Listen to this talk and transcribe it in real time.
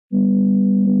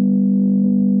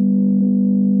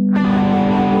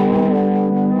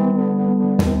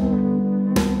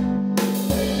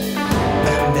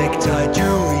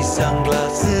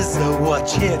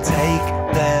much, here,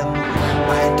 take them.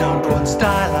 I don't want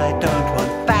style, I don't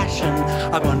want fashion,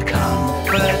 I want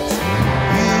comfort.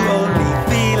 You only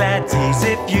feel at ease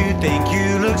if you think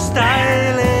you look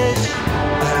stylish.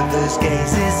 Others'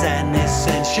 gaze is an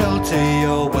essential to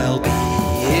your well-being.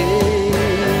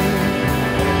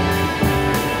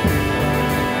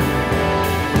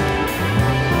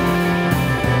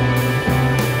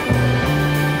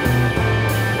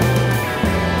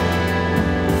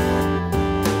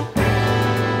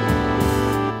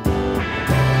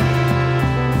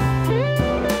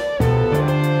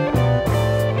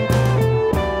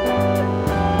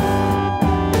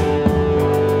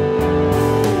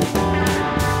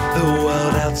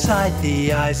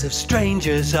 The eyes of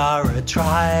strangers are a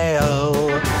trial.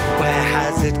 Where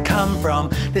has it come from,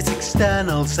 this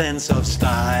external sense of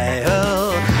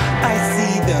style? I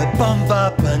see the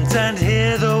bombardment and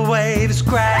hear the waves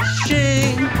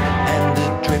crashing, and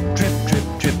a drip, drip, drip